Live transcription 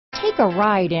Take a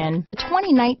ride in the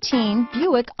 2019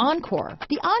 Buick Encore.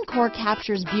 The Encore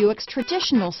captures Buick's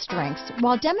traditional strengths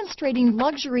while demonstrating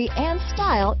luxury and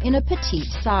style in a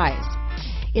petite size.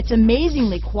 It's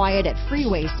amazingly quiet at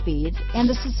freeway speeds, and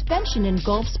the suspension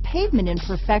engulfs pavement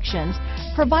imperfections,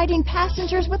 providing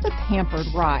passengers with a pampered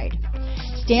ride.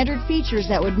 Standard features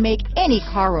that would make any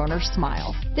car owner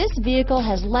smile. This vehicle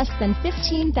has less than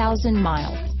 15,000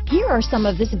 miles. Here are some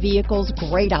of this vehicle's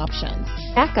great options: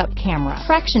 backup camera,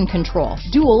 traction control,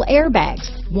 dual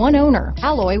airbags, one owner,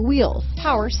 alloy wheels,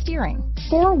 power steering,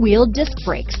 four-wheel disc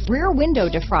brakes, rear window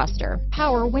defroster,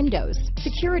 power windows,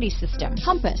 security system,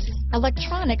 compass,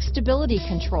 electronic stability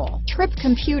control, trip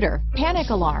computer, panic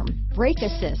alarm, brake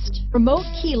assist, remote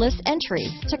keyless entry,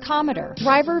 tachometer,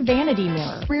 driver vanity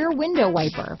mirror, rear window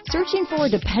wiper. Searching for a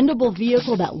dependable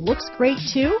vehicle that looks great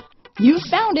too? You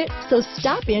found it, so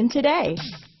stop in today.